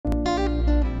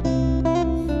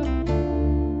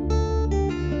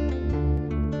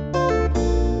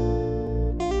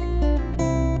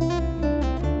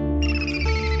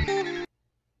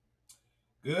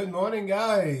Good morning,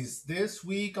 guys. This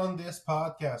week on this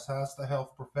podcast, Ask the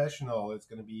Health Professional, it's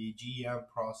going to be GM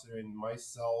Prosser and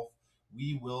myself.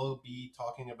 We will be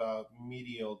talking about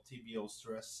medial tibial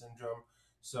stress syndrome.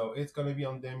 So it's going to be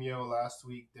on Demio last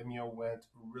week. Demio went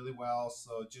really well.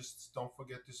 So just don't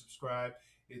forget to subscribe.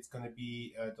 It's going to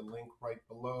be the link right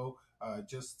below.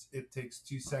 Just it takes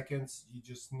 2 seconds. You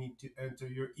just need to enter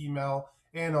your email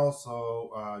and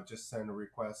also just send a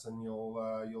request, and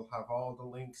you'll have all the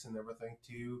links and everything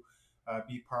to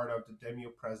be part of the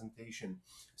Demio presentation.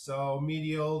 So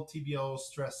medial tibial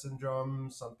stress syndrome.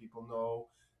 Some people know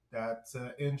that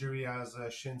injury as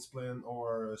a shin splint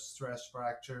or a stress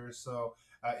fracture. So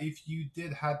if you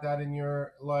did have that in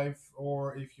your life,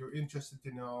 or if you're interested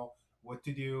to know what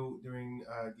to do during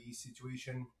these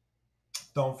situation,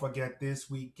 don't forget this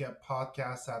week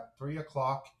podcast at 3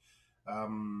 o'clock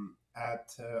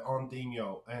at on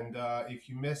Demio. And if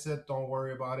you miss it, don't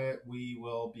worry about it. We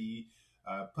will be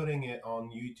putting it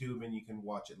on YouTube, and you can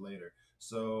watch it later.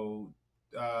 So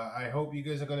I hope you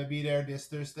guys are going to be there this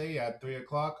Thursday at 3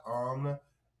 o'clock on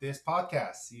this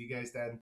podcast. See you guys then.